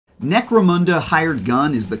Necromunda Hired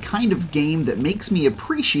Gun is the kind of game that makes me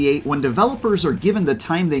appreciate when developers are given the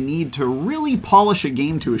time they need to really polish a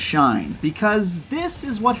game to a shine, because this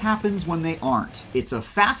is what happens when they aren't. It's a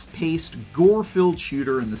fast-paced, gore-filled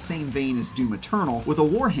shooter in the same vein as Doom Eternal, with a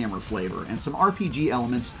Warhammer flavor and some RPG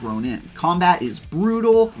elements thrown in. Combat is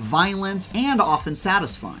brutal, violent, and often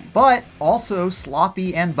satisfying, but also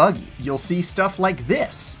sloppy and buggy. You'll see stuff like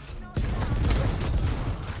this.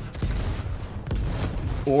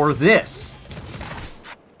 Or this.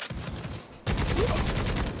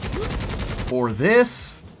 Or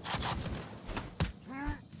this.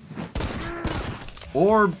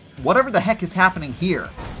 Or whatever the heck is happening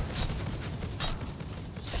here.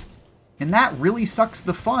 And that really sucks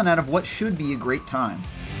the fun out of what should be a great time.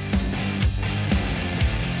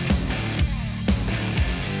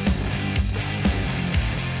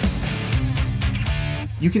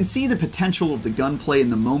 You can see the potential of the gunplay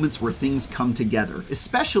in the moments where things come together,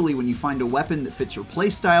 especially when you find a weapon that fits your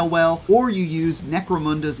playstyle well, or you use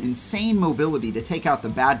Necromunda's insane mobility to take out the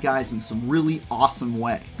bad guys in some really awesome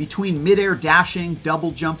way. Between mid-air dashing,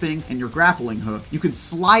 double jumping, and your grappling hook, you can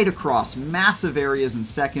slide across massive areas in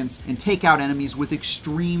seconds and take out enemies with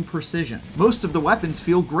extreme precision. Most of the weapons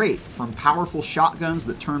feel great, from powerful shotguns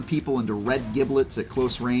that turn people into red giblets at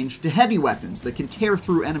close range, to heavy weapons that can tear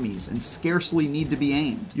through enemies and scarcely need to be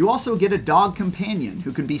aimed. You also get a dog companion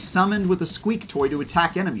who can be summoned with a squeak toy to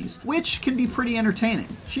attack enemies, which can be pretty entertaining.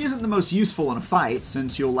 She isn't the most useful in a fight,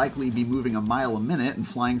 since you'll likely be moving a mile a minute and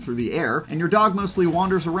flying through the air, and your dog mostly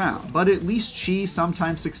wanders around, but at least she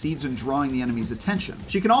sometimes succeeds in drawing the enemy's attention.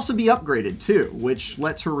 She can also be upgraded too, which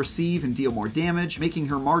lets her receive and deal more damage, making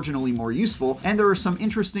her marginally more useful, and there are some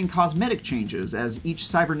interesting cosmetic changes as each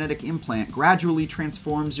cybernetic implant gradually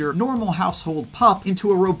transforms your normal household pup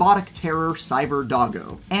into a robotic terror cyber doggo.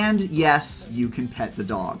 And yes, you can pet the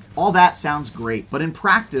dog. All that sounds great, but in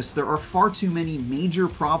practice there are far too many major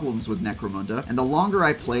problems with Necromunda, and the longer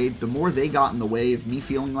I played, the more they got in the way of me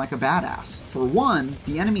feeling like a badass. For one,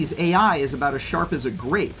 the enemy's AI is about as sharp as a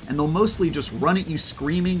grape, and they'll mostly just run at you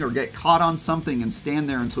screaming or get caught on something and stand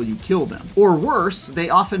there until you kill them. Or worse, they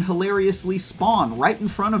often hilariously spawn right in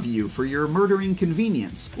front of you for your murdering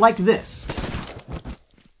convenience, like this.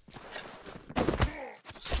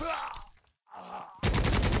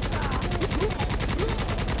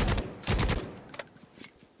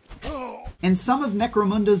 And some of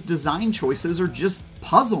Necromunda's design choices are just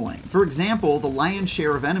puzzling. For example, the lion's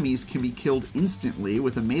share of enemies can be killed instantly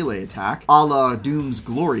with a melee attack, a la Doom's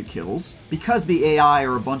Glory Kills. Because the AI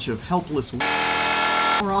are a bunch of helpless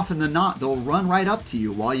more often than not, they'll run right up to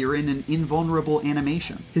you while you're in an invulnerable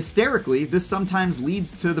animation. Hysterically, this sometimes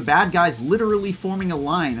leads to the bad guys literally forming a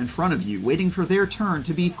line in front of you, waiting for their turn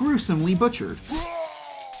to be gruesomely butchered.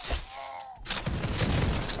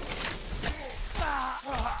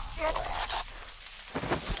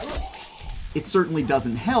 It certainly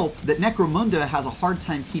doesn't help that Necromunda has a hard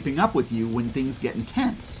time keeping up with you when things get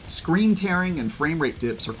intense. Screen tearing and frame rate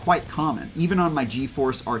dips are quite common, even on my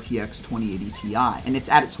GeForce RTX 2080 Ti, and it's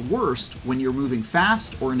at its worst when you're moving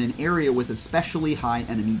fast or in an area with especially high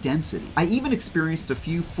enemy density. I even experienced a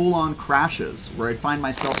few full-on crashes where I'd find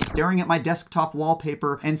myself staring at my desktop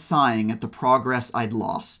wallpaper and sighing at the progress I'd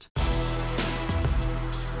lost.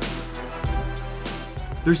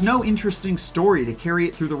 There's no interesting story to carry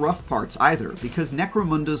it through the rough parts either, because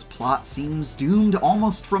Necromunda's plot seems doomed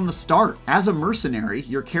almost from the start. As a mercenary,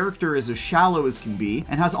 your character is as shallow as can be,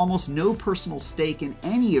 and has almost no personal stake in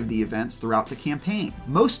any of the events throughout the campaign.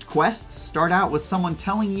 Most quests start out with someone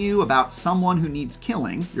telling you about someone who needs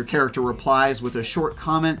killing, your character replies with a short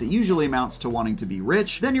comment that usually amounts to wanting to be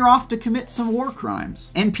rich, then you're off to commit some war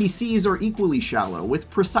crimes. NPCs are equally shallow,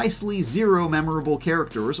 with precisely zero memorable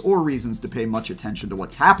characters or reasons to pay much attention to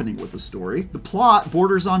what's happening with the story. The plot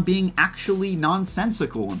borders on being actually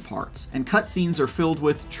nonsensical in parts, and cutscenes are filled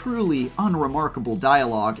with truly unremarkable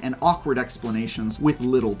dialogue and awkward explanations with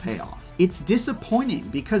little payoff. It's disappointing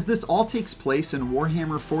because this all takes place in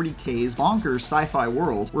Warhammer 40k's bonkers sci-fi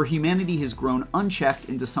world where humanity has grown unchecked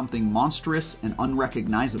into something monstrous and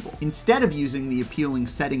unrecognizable. Instead of using the appealing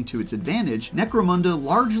setting to its advantage, Necromunda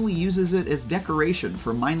largely uses it as decoration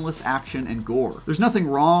for mindless action and gore. There's nothing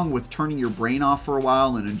wrong with turning your brain off for a while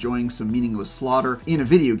and enjoying some meaningless slaughter, in a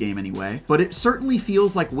video game anyway, but it certainly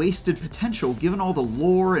feels like wasted potential given all the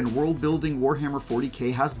lore and world-building Warhammer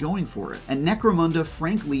 40k has going for it, and Necromunda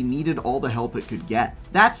frankly needed all the help it could get.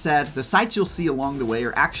 That said, the sights you'll see along the way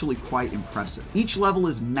are actually quite impressive. Each level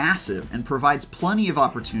is massive and provides plenty of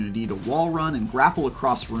opportunity to wall run and grapple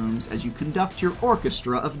across rooms as you conduct your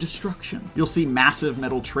orchestra of destruction. You'll see massive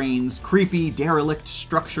metal trains, creepy, derelict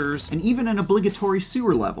structures, and even an obligatory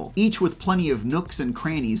sewer level, each with plenty of nooks and and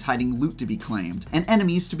crannies hiding loot to be claimed, and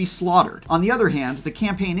enemies to be slaughtered. On the other hand, the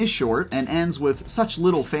campaign is short and ends with such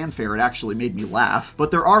little fanfare it actually made me laugh, but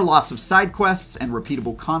there are lots of side quests and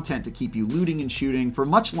repeatable content to keep you looting and shooting for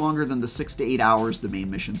much longer than the 6 to 8 hours the main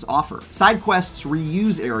missions offer. Side quests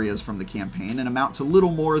reuse areas from the campaign and amount to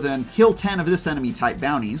little more than kill 10 of this enemy type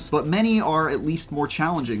bounties, but many are at least more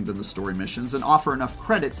challenging than the story missions and offer enough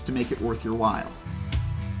credits to make it worth your while.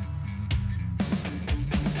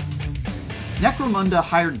 Necromunda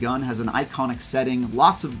Hired Gun has an iconic setting,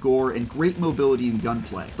 lots of gore, and great mobility and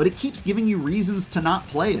gunplay, but it keeps giving you reasons to not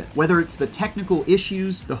play it. Whether it's the technical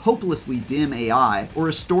issues, the hopelessly dim AI, or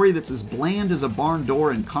a story that's as bland as a barn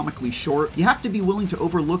door and comically short, you have to be willing to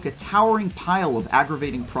overlook a towering pile of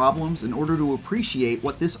aggravating problems in order to appreciate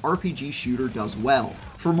what this RPG shooter does well.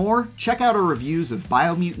 For more, check out our reviews of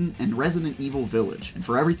Biomutant and Resident Evil Village, and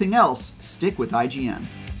for everything else, stick with IGN.